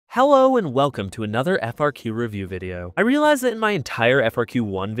Hello and welcome to another FRQ review video. I realized that in my entire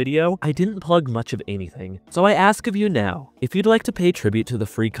FRQ1 video, I didn't plug much of anything. So I ask of you now, if you'd like to pay tribute to the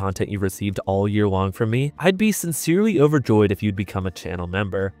free content you've received all year long from me, I'd be sincerely overjoyed if you'd become a channel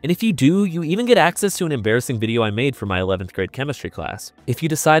member. And if you do, you even get access to an embarrassing video I made for my 11th grade chemistry class. If you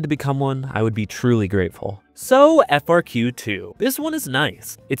decide to become one, I would be truly grateful. So FRQ2. This one is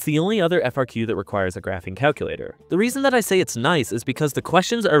nice. It's the only other FRQ that requires a graphing calculator. The reason that I say it's nice is because the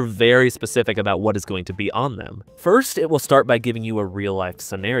questions are very specific about what is going to be on them. First, it will start by giving you a real-life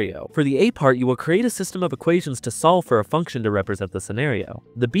scenario. For the A part, you will create a system of equations to solve for a function to represent the scenario.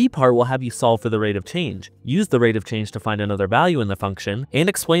 The B part will have you solve for the rate of change, use the rate of change to find another value in the function, and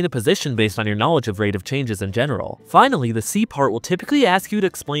explain a position based on your knowledge of rate of changes in general. Finally, the C part will typically ask you to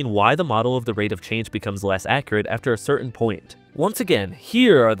explain why the model of the rate of change becomes less accurate after a certain point. Once again,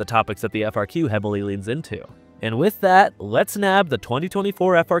 here are the topics that the FRQ heavily leans into. And with that, let's nab the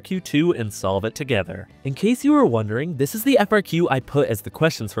 2024 FRQ2 and solve it together. In case you were wondering, this is the FRQ I put as the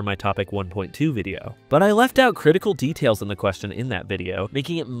questions for my topic 1.2 video. But I left out critical details in the question in that video,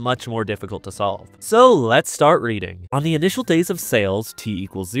 making it much more difficult to solve. So let's start reading. On the initial days of sales,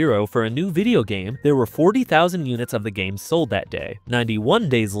 t=0, for a new video game, there were 40,000 units of the game sold that day. 91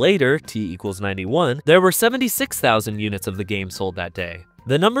 days later, t=91, there were 76,000 units of the game sold that day.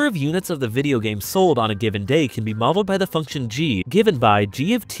 The number of units of the video game sold on a given day can be modeled by the function g, given by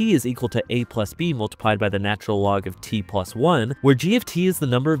g of t is equal to a plus b multiplied by the natural log of t plus 1, where g of t is the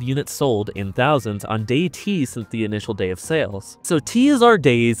number of units sold in thousands on day t since the initial day of sales. So t is our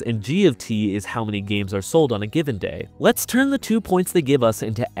days and g of t is how many games are sold on a given day. Let's turn the 2 points they give us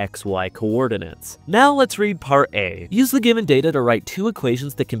into xy coordinates. Now let's read part A. Use the given data to write two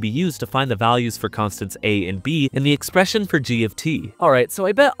equations that can be used to find the values for constants a and b and the expression for g of t. Alright, so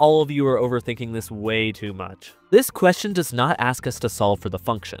I bet all of you are overthinking this way too much. This question does not ask us to solve for the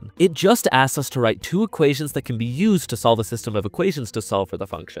function. It just asks us to write two equations that can be used to solve a system of equations to solve for the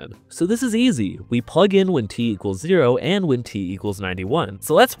function. So this is easy. We plug in when t=0 and when t=91.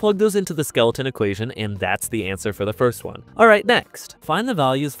 So let's plug those into the skeleton equation, and that's the answer for the first one. Alright, next. Find the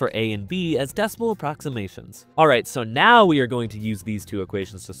values for a and b as decimal approximations. Alright, so now we are going to use these two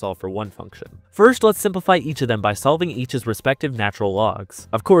equations to solve for one function. First, let's simplify each of them by solving each's respective natural logs.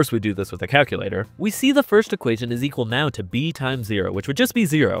 Of course, we do this with a calculator. We see the first equation is equal now to b times 0, which would just be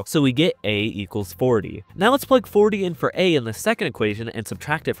 0, so we get a equals 40. Now let's plug 40 in for a in the second equation and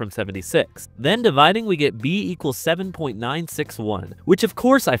subtract it from 76. Then dividing, we get b equals 7.961, which of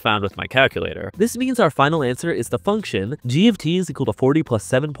course I found with my calculator. This means our final answer is the function g of t is equal to 40 plus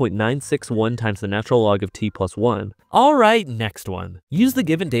 7.961 times the natural log of t plus 1. Alright, next one. Use the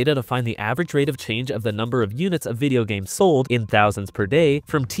given data to find the average rate of change of the number of units of video games sold in thousands per day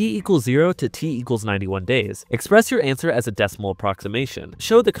from t=0 to t=91 days. Express your answer as a decimal approximation.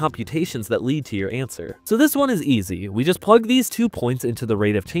 Show the computations that lead to your answer. So this one is easy. We just plug these 2 points into the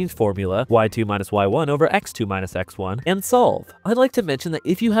rate of change formula, y2 minus y1 over x2 minus x1, and solve. I'd like to mention that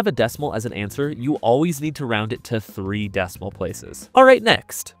if you have a decimal as an answer, you always need to round it to 3 decimal places. Alright,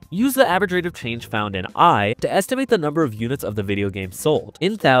 next. Use the average rate of change found in I to estimate the number of units of the video game sold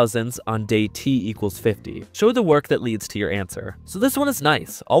in thousands on day t=50. Show the work that leads to your answer. So this one is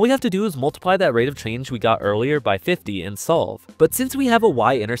nice. All we have to do is multiply that rate of change we got earlier by 50 and solve. But since we have a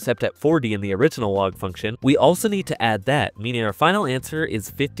y-intercept at 40 in the original log function, we also need to add that, meaning our final answer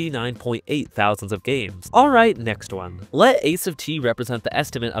is 59.8 thousands of games. Alright, next one. Let a sub t represent the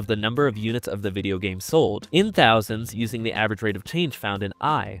estimate of the number of units of the video game sold in thousands using the average rate of change found in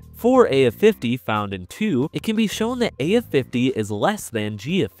I. For a of 50 found in 2, it can be shown that a of 50 is less than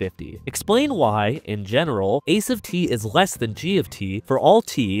g of 50. Explain why, in general, a sub t is less than g of t for all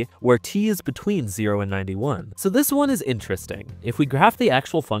t where t is between 0 and 91. So this one is interesting. If we graph the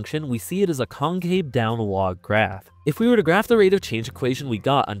actual function, we see it as a concave down log graph. If we were to graph the rate of change equation we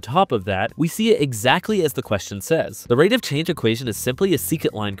got on top of that, we see it exactly as the question says. The rate of change equation is simply a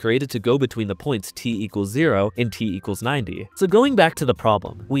secant line created to go between the points t=0 and t=90. So going back to the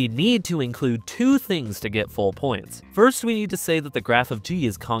problem, we need to include 2 things to get full points. First, we need to say that the graph of g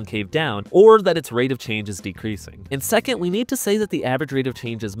is concave down, or that its rate of change is decreasing. And second, we need to say that the average rate of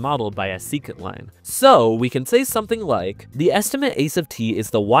change is modeled by a secant line. So we can say something like, the estimate a sub t is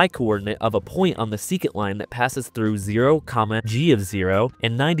the y-coordinate of a point on the secant line that passes through 0, g of 0,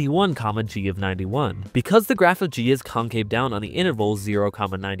 and 91, g of 91. Because the graph of g is concave down on the interval 0,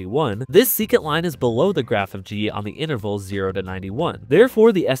 91, this secant line is below the graph of g on the interval 0 to 91.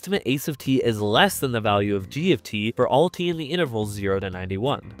 Therefore, the estimate a sub t is less than the value of g of t for all t in the interval 0 to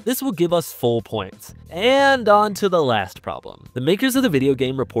 91. This will give us full points. And on to the last problem. The makers of the video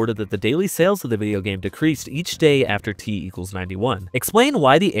game reported that the daily sales of the video game decreased each day after t equals 91. Explain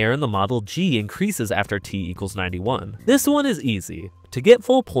why the error in the model G increases after t equals 91. This one is easy. To get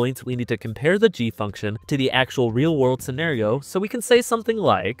full points, we need to compare the G function to the actual real-world scenario, so we can say something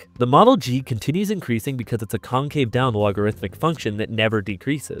like, the model G continues increasing because it's a concave down logarithmic function that never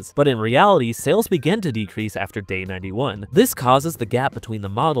decreases. But in reality, sales begin to decrease after day 91. This causes the gap between the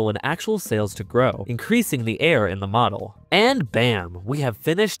model and actual sales to grow, increasing the error in the model. And bam, we have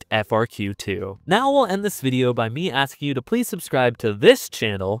finished FRQ 2. Now we'll end this video by me asking you to please subscribe to this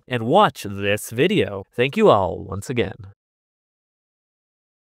channel and watch this video. Thank you all once again.